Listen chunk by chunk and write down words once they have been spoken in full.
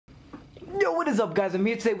Yo, what is up, guys? I'm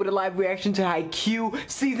here today with a live reaction to Haikyuu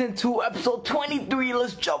Season 2, Episode 23.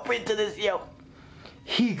 Let's jump into this, yo.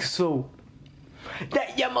 Haikyuu.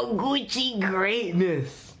 That Yamaguchi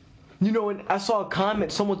greatness. You know, and I saw a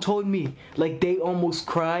comment, someone told me, like, they almost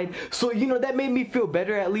cried. So, you know, that made me feel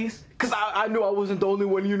better, at least. Because I knew I wasn't the only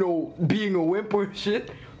one, you know, being a wimp or shit.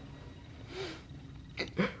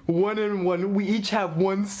 1-1. We each have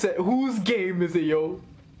one set. Whose game is it, yo?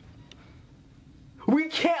 We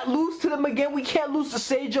can't lose to them again. We can't lose to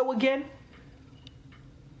Seijo again.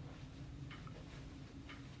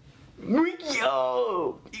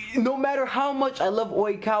 Yo, no matter how much I love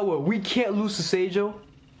Oikawa, we can't lose to Seijo.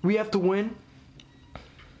 We have to win.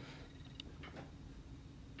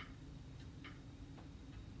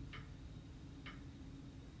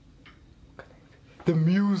 The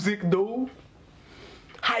music, though.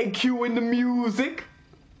 Haikyuu in the music.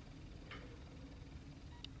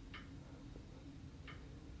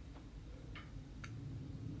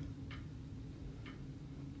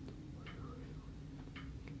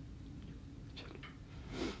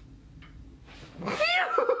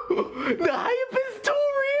 The hype is too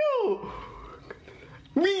real.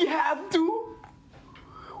 We have to.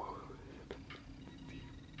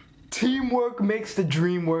 Teamwork makes the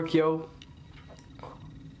dream work, yo.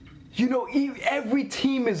 You know, every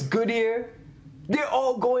team is good here. They're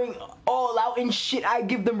all going all out and shit. I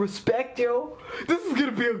give them respect, yo. This is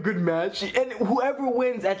gonna be a good match. And whoever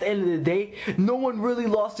wins at the end of the day, no one really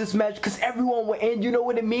lost this match because everyone will end. You know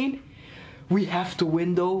what I mean? We have to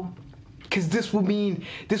win, though. Because this will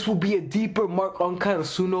be a deeper mark on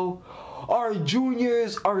Karasuno. Our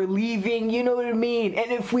juniors are leaving, you know what I mean?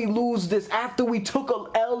 And if we lose this after we took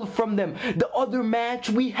a L from them, the other match,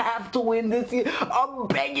 we have to win this. I'm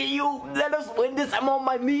begging you, let us win this. I'm on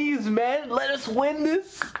my knees, man. Let us win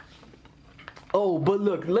this. Oh, but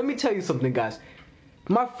look, let me tell you something, guys.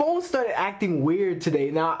 My phone started acting weird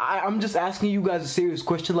today. Now, I'm just asking you guys a serious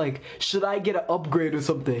question, like, should I get an upgrade or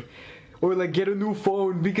something? Or, like, get a new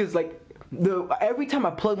phone? Because, like, every time I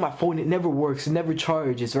plug my phone, it never works. It never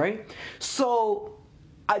charges, right? So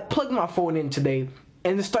I plugged my phone in today,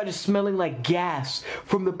 and it started smelling like gas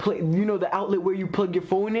from the you know, the outlet where you plug your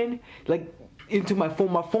phone in, like into my phone.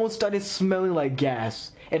 My phone started smelling like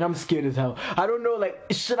gas, and I'm scared as hell. I don't know, like,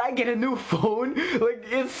 should I get a new phone? Like,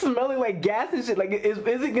 it's smelling like gas and shit. Like, is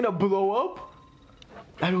it gonna blow up?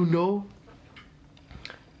 I don't know.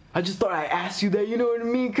 I just thought I'd ask you that. You know what I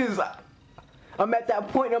mean? Cause I'm at that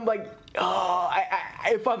point. I'm like, oh,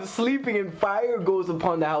 if I'm sleeping and fire goes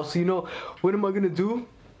upon the house, you know, what am I gonna do?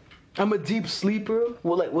 I'm a deep sleeper.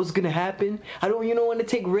 Well, like, what's gonna happen? I don't, you know, want to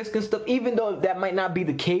take risks and stuff, even though that might not be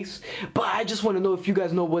the case. But I just want to know if you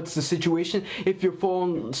guys know what's the situation. If your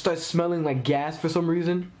phone starts smelling like gas for some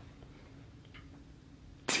reason.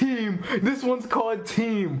 Team. This one's called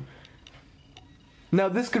Team. Now,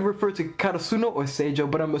 this could refer to Karasuno or Seijo,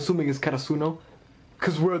 but I'm assuming it's Karasuno.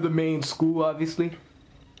 Because we're the main school, obviously.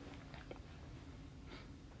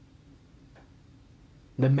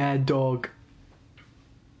 The Mad Dog.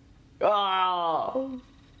 Ah!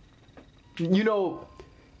 You know,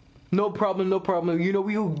 no problem, no problem. You know,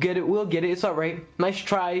 we'll get it, It's alright. Nice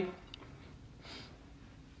try.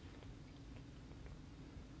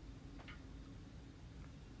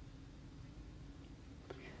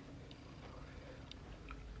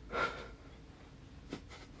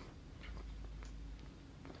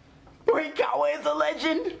 Oikawa is a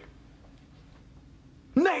legend.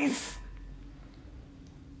 Nice.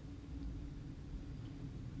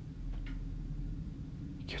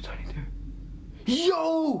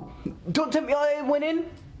 Yo! Don't tell me I went in.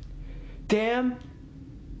 Damn.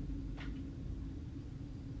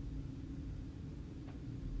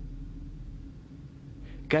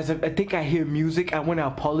 Guys, I think I hear music. I want to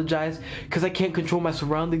apologize because I can't control my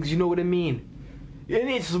surroundings. You know what I mean? And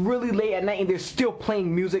it's really late at night and they're still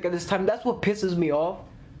playing music at this time. That's what pisses me off.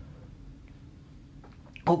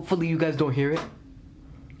 Hopefully you guys don't hear it.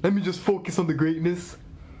 Let me just focus on the greatness.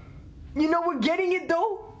 You know, we're getting it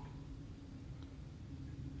though.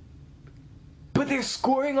 But they're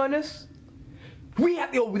scoring on us. We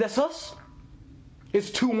have, yo, that's us. It's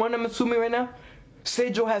 2-1, I'm assuming right now.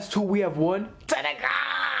 Seijo has 2, we have 1. Tanaka!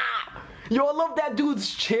 Yo, I love that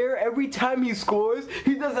dude's chair. Every time he scores,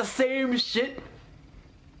 he does the same shit.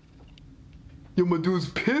 Yo, my dude's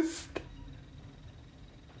pissed.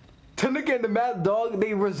 Tanaka and the Mad Dog,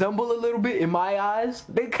 they resemble a little bit in my eyes.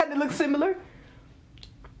 They kind of look similar.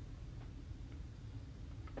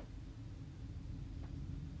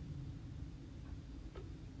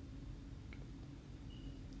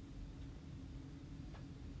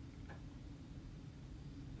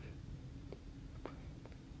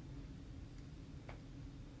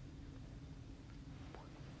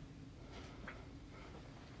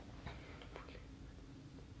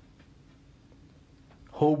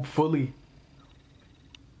 Hopefully.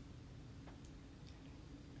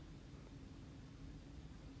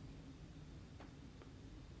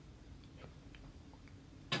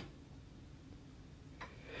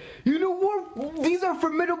 You know what? These are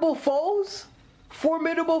formidable foes.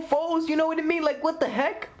 Formidable foes, you know what I mean? Like, what the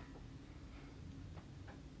heck?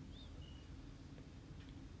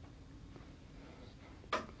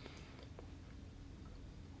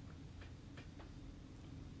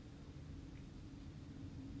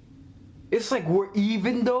 It's like we're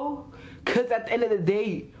even though, because at the end of the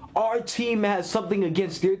day, our team has something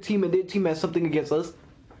against their team and their team has something against us.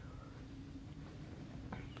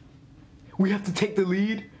 We have to take the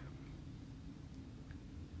lead.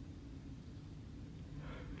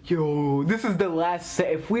 Yo, this is the last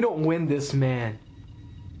set. If we don't win this, man,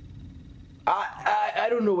 I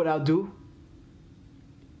don't know what I'll do.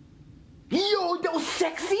 Yo, that was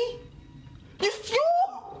sexy. Yes,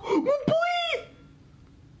 yo, boy.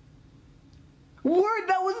 Word,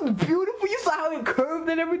 that was beautiful. You saw how it curved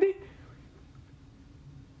and everything.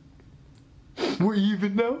 We're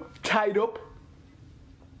even now, tied up.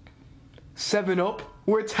 7 up.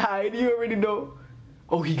 We're tied. You already know.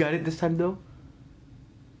 Oh, he got it this time though.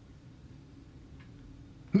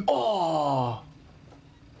 Oh,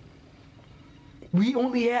 we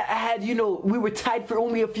only had, you know, we were tied for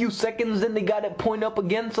only a few seconds, then they got it point up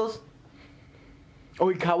against us. Oh,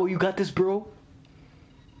 Haikyuu, you got this, bro.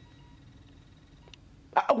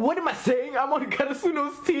 What am I saying? I'm on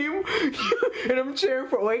Karasuno's team, and I'm cheering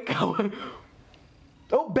for Haikyuu.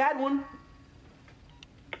 Oh, bad one.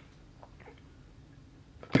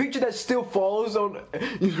 Picture that still falls on,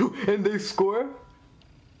 you know, and they score.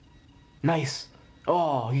 Nice.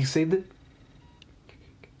 Oh, he saved it.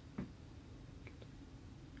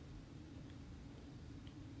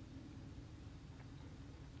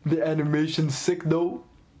 The animation's sick though.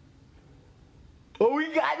 Oh,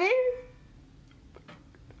 he got it.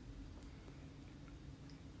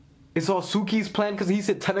 It's all Suki's plan because he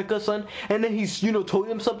said Tanaka-san, and then he's, you know, told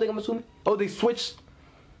him something, I'm assuming. Oh, they switched.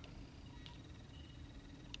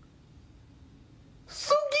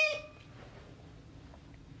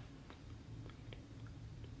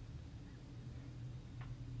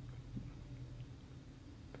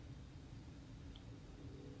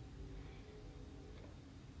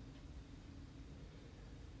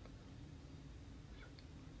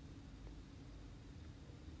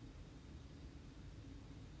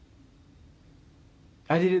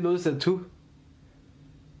 I didn't notice that too.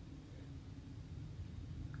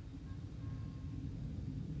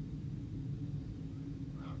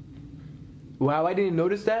 Wow, I didn't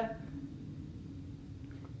notice that.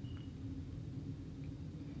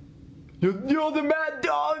 You're the mad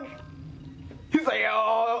dog. He's like,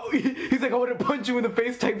 oh, he's like, I want to punch you in the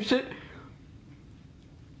face type shit.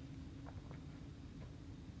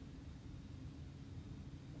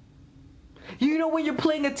 You know when you're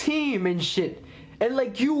playing a team and shit, and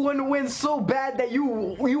like you want to win so bad that you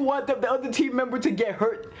want the other team member to get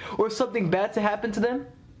hurt or something bad to happen to them.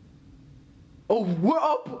 Oh, we're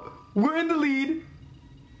up. We're in the lead.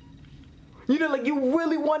 You know, like you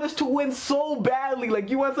really want us to win so badly.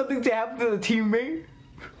 Like you want something to happen to the teammate.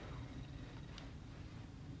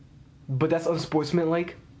 But that's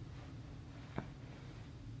unsportsmanlike.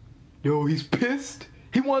 Yo, he's pissed.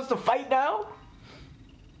 He wants to fight now.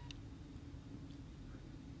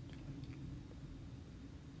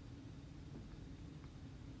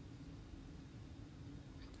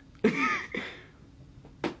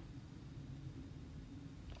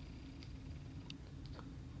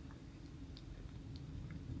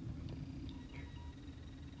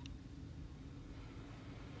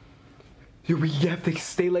 We have to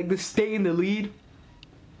stay like this, stay in the lead.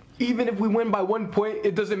 Even if we win by 1 point,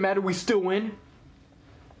 it doesn't matter, we still win.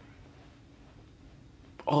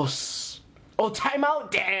 Oh,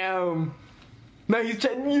 timeout, damn. Now he's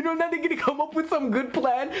trying, you know, now they're gonna come up with some good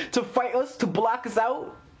plan to fight us, to block us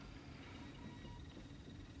out.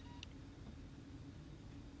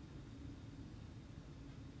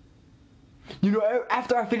 You know,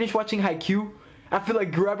 after I finish watching Haikyuu, I feel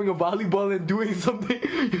like grabbing a volleyball and doing something,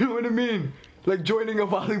 you know what I mean? Like joining a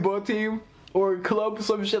volleyball team or club,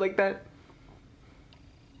 some shit like that.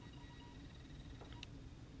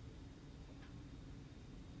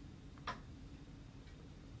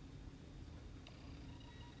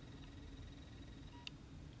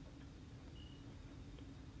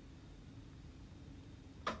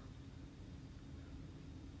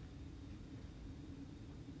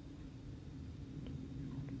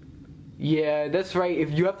 Yeah, that's right.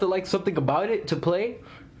 If you have to like something about it to play,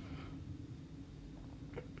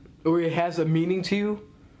 or it has a meaning to you,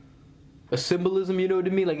 a symbolism, you know what I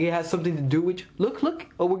mean? Like it has something to do with you. Look, look.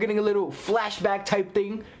 Oh, we're getting a little flashback type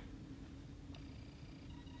thing.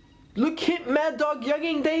 Look, hit Mad Dog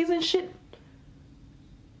younging days and shit.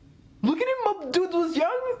 Look at him, my dude was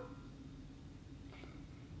young.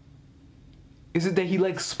 Is it that he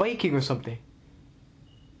likes spiking or something?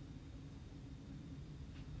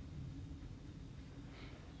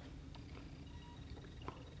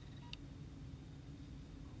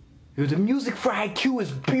 Yo, the music for Haikyuu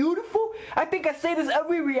is beautiful. I think I say this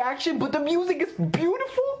every reaction, but the music is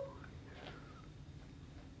beautiful.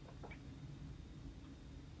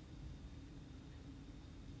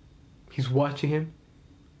 He's watching him.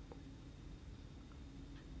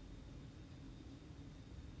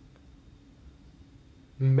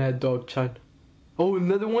 Mad Dog Chan. Oh,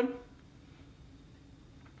 another one?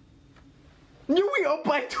 You we up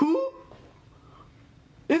by 2?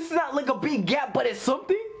 It's not like a big gap, but it's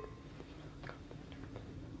something.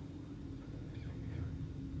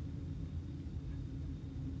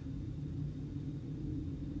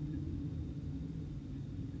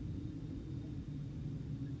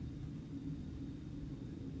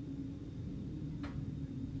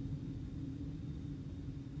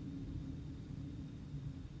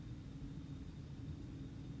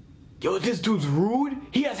 Yo, this dude's rude.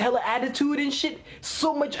 He has hella attitude and shit.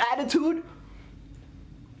 So much attitude.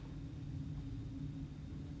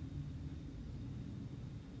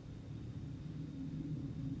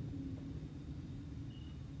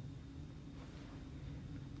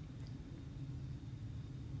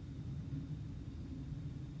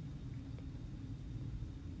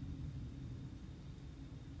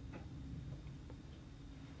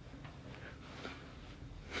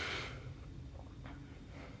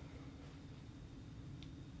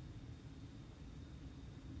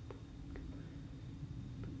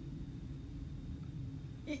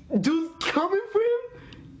 Dude's coming for him?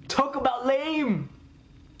 Talk about lame.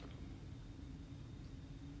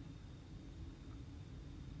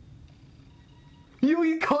 Yo,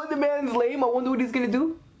 he called the man's lame. I wonder what he's gonna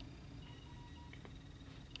do.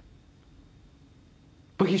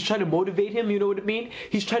 But he's trying to motivate him, you know what I mean?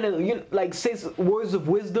 He's trying to, you know, like, say words of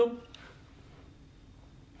wisdom.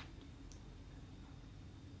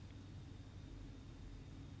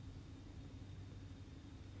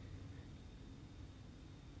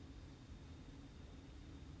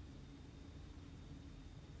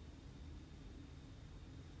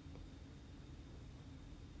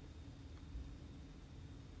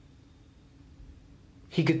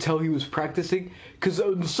 He could tell he was practicing, because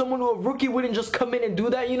a rookie wouldn't just come in and do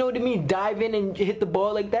that, you know what I mean? Dive in and hit the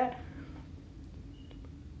ball like that.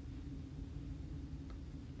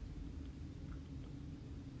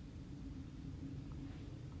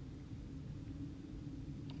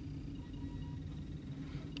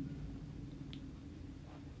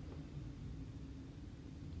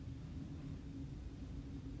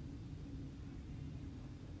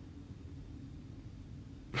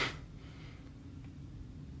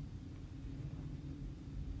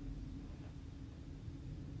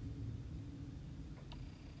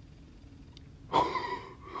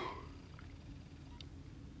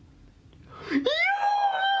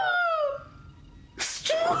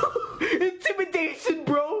 Intimidation,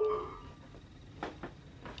 bro.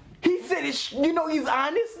 He said it. You know he's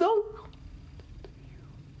honest though.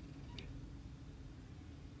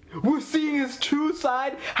 We're seeing his true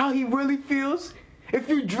side, how he really feels. If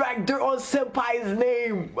you drag dirt on Senpai's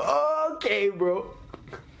name, okay, bro.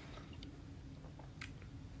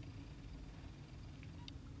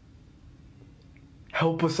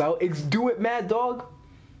 Help us out. Do it, Mad Dog.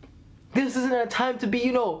 This isn't a time to be,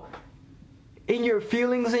 you know, in your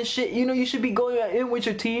feelings and shit. You know, you should be going in with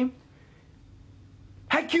your team.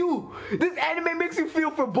 Haikyuu! This anime makes you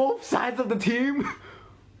feel for both sides of the team.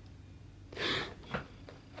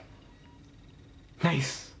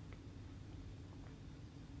 Nice.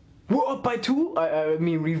 We're up by 2? I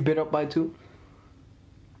mean, we've been up by 2.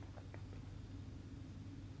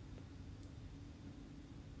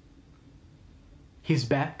 He's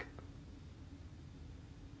back.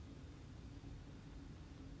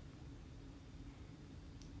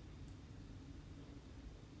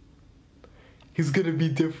 He's gonna be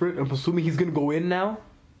different. I'm assuming he's gonna go in now.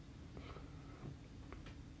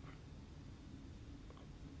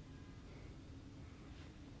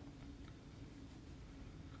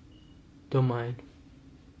 Don't mind.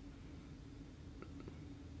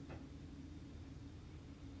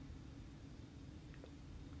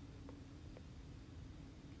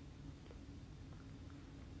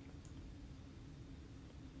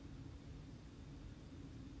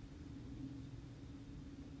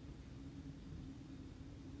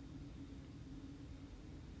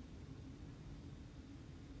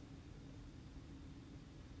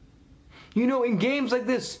 You know, in games like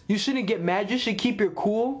this, you shouldn't get mad. You should keep your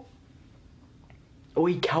cool. Oh,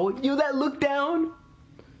 he coward. Yo, that look down.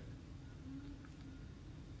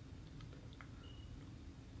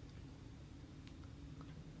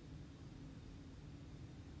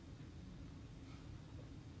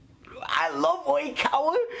 I love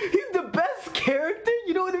Haikyuu. He's the best character.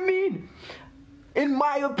 You know what I mean? In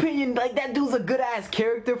my opinion, like, that dude's a good ass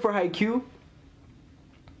character for Haikyuu.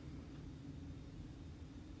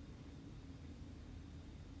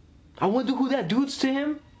 I wonder who that dude's to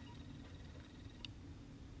him.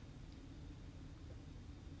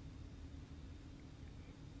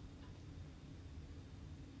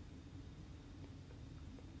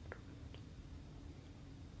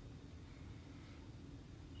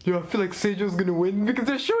 Yo, I feel like Seijo's gonna win because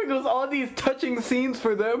they're showing us all these touching scenes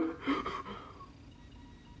for them.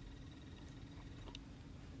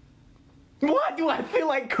 What? Do I feel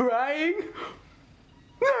like crying?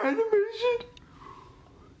 The animation.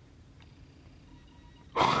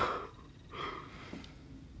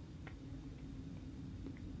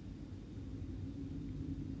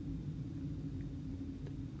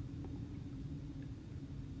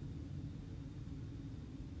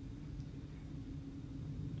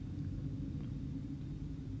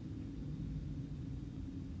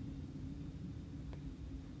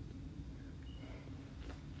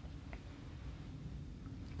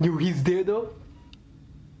 Yo, he's there though?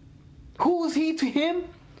 Who is he to him?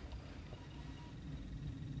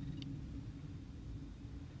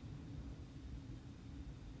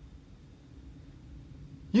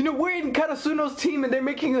 You know, we're in Karasuno's team and they're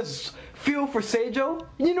making us feel for Seijo.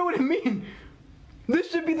 You know what I mean? This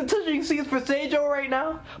should be the touching scenes for Seijo right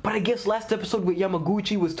now. But I guess last episode with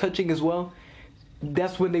Yamaguchi was touching as well.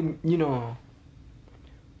 That's when they, you know...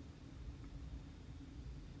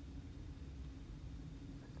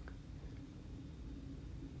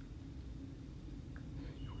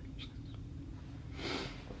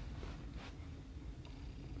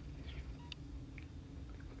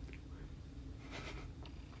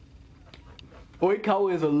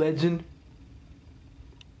 Haikyuu is a legend.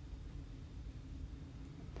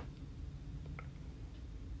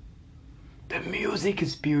 The music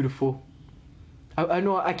is beautiful. I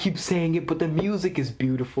know I keep saying it, but the music is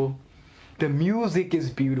beautiful. The music is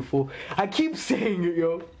beautiful. I keep saying it,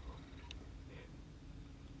 yo.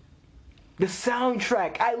 The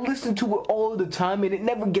soundtrack, I listen to it all the time and it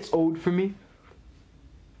never gets old for me.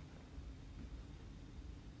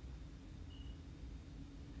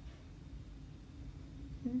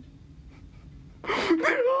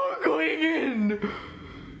 They're all going in!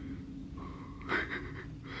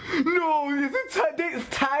 No, is it it's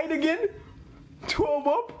tied again? 12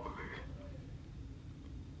 up?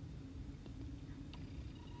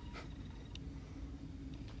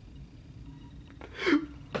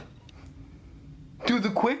 Do the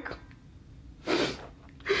quick?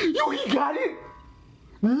 Yo, he got it?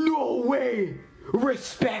 No way!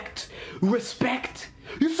 Respect! Respect!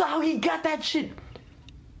 You saw how he got that shit?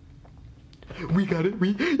 We got it.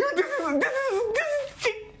 This is I'm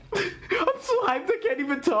so hyped I can't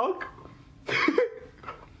even talk.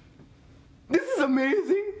 This is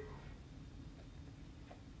amazing.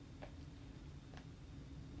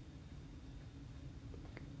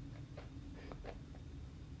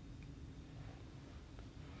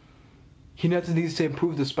 Hinata needs to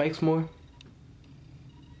improve the spikes more.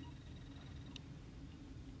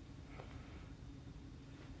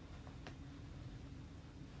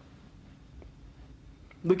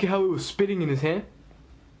 Look at how it was spitting in his hand.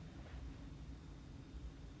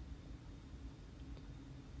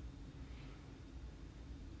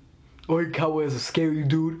 Haikyuu is a scary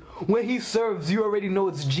dude. When he serves, you already know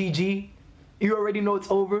it's GG. You already know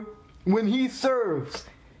it's over. When he serves.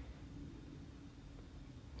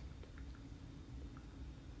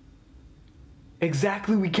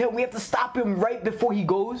 Exactly, we have to stop him right before he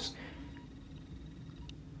goes.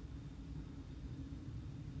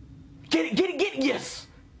 Get it, yes!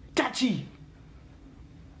 Tachi!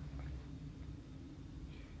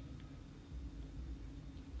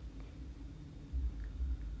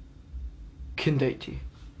 Kindaichi.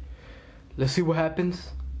 Let's see what happens.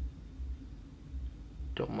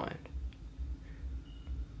 Don't mind.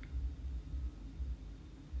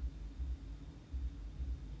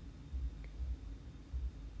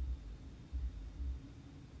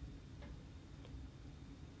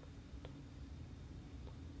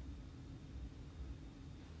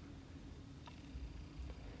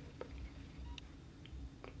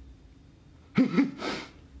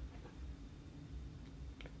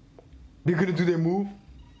 They're gonna do their move.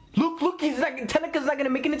 Look, he's like, Tanaka's not gonna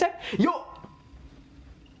make an attack. Yo!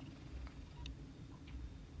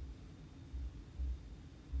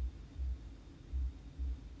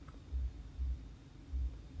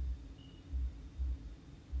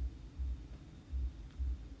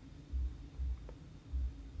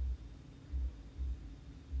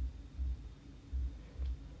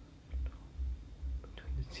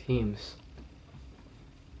 teams.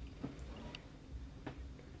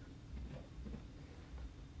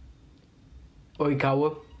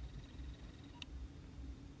 Oikawa.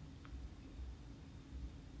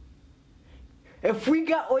 If we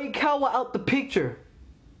got Oikawa out the picture,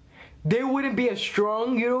 they wouldn't be as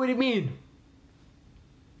strong, you know what I mean?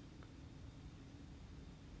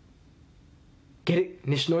 Get it,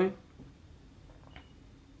 Nishinori?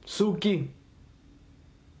 Suki.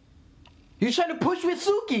 You trying to push with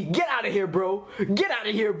Suki? Get out of here, bro. Get out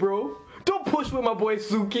of here, bro. Don't push with my boy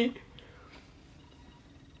Suki.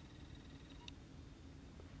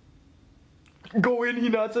 Go in,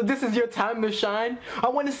 Hinata. This is your time to shine. I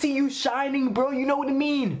want to see you shining, bro. You know what I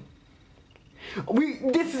mean?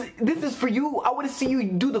 This is for you. I want to see you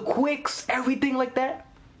do the quicks, everything like that.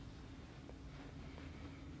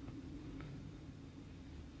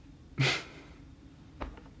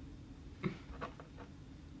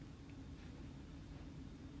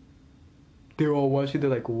 They're all watching. They're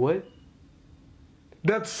like, what?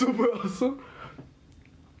 That's super awesome.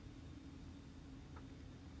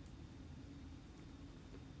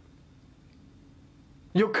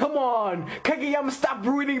 Yo, come on! Kageyama, stop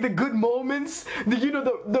ruining the good moments!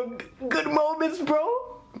 The good moments,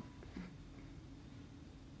 bro!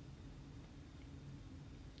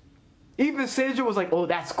 Even Seijo was like, oh,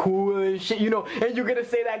 that's cool and shit, and you're gonna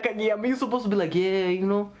say that, Kageyama. You're supposed to be like,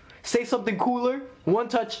 yeah, say something cooler. One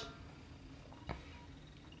touch.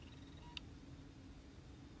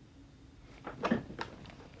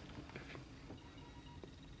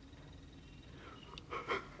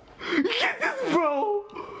 Get this, bro!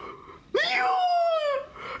 Yo!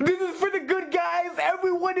 This is for the good guys,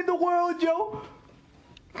 everyone in the world, yo!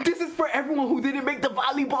 This is for everyone who didn't make the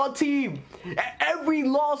volleyball team! Every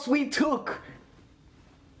loss we took!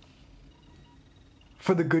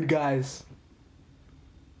 For the good guys.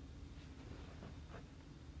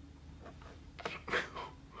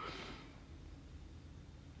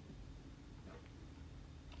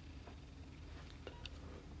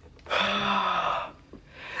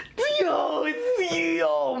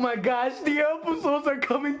 Oh my gosh, the episodes are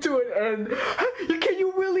coming to an end. Can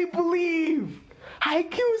you really believe?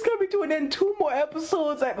 Haikyuu is coming to an end. 2 more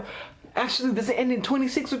episodes. Actually, does it end in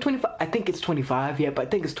 26 or 25? I think it's 25, yeah, but I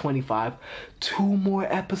think it's 25. 2 more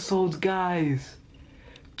episodes, guys.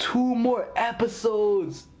 2 more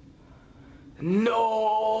episodes.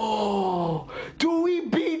 No! Do we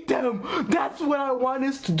beat them? That's what I want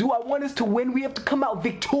us to do. I want us to win. We have to come out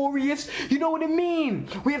victorious. You know what I mean?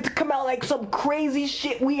 We have to come out like some crazy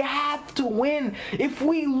shit. We have to win. If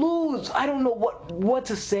we lose, I don't know what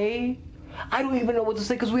to say. I don't even know what to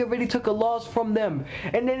say because we already took a loss from them.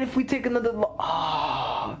 And then if we take another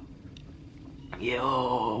loss...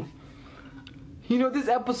 yo... this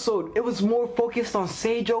episode, it was more focused on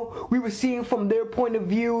Seijo. We were seeing from their point of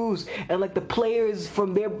views and like the players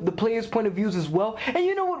from the players' point of views as well. And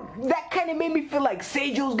you know what? That kind of made me feel like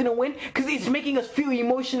Seijo's gonna win because it's making us feel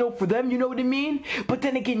emotional for them. You know what I mean? But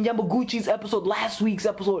then again, Yamaguchi's episode, last week's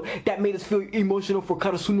episode, that made us feel emotional for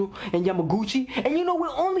Karasuno and Yamaguchi. And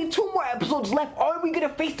with only 2 more episodes left, are we gonna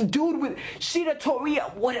face the dude with Shira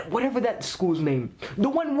Toriya, whatever that school's name? The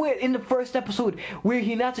one where in the first episode where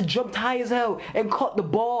Hinata jumped high as hell and caught the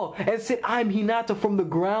ball and said, I'm Hinata from the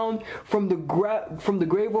ground, from the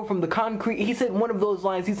grave or from the concrete. He said one of those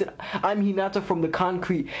lines. He said, I'm Hinata from the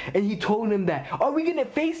concrete. And he told him that. Are we gonna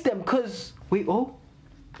face them? Cause wait, oh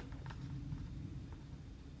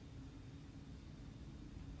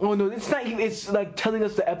no, it's not even, it's like telling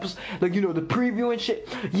us the episode, like, the preview and shit.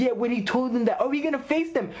 Yeah, when he told them that, are we gonna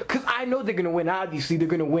face them? Cause I know they're gonna win, obviously they're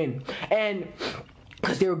gonna win. And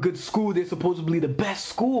because they're a good school, they're supposedly the best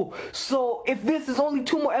school. So if this is only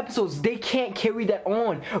 2 more episodes, they can't carry that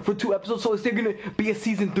on for 2 episodes. So is there gonna be a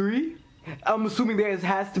season 3? I'm assuming there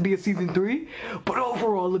has to be a season 3. But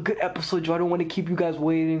overall, a good episode, Joe. I don't want to keep you guys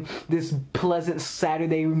waiting this pleasant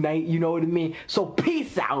Saturday night, you know what I mean? So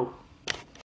peace out.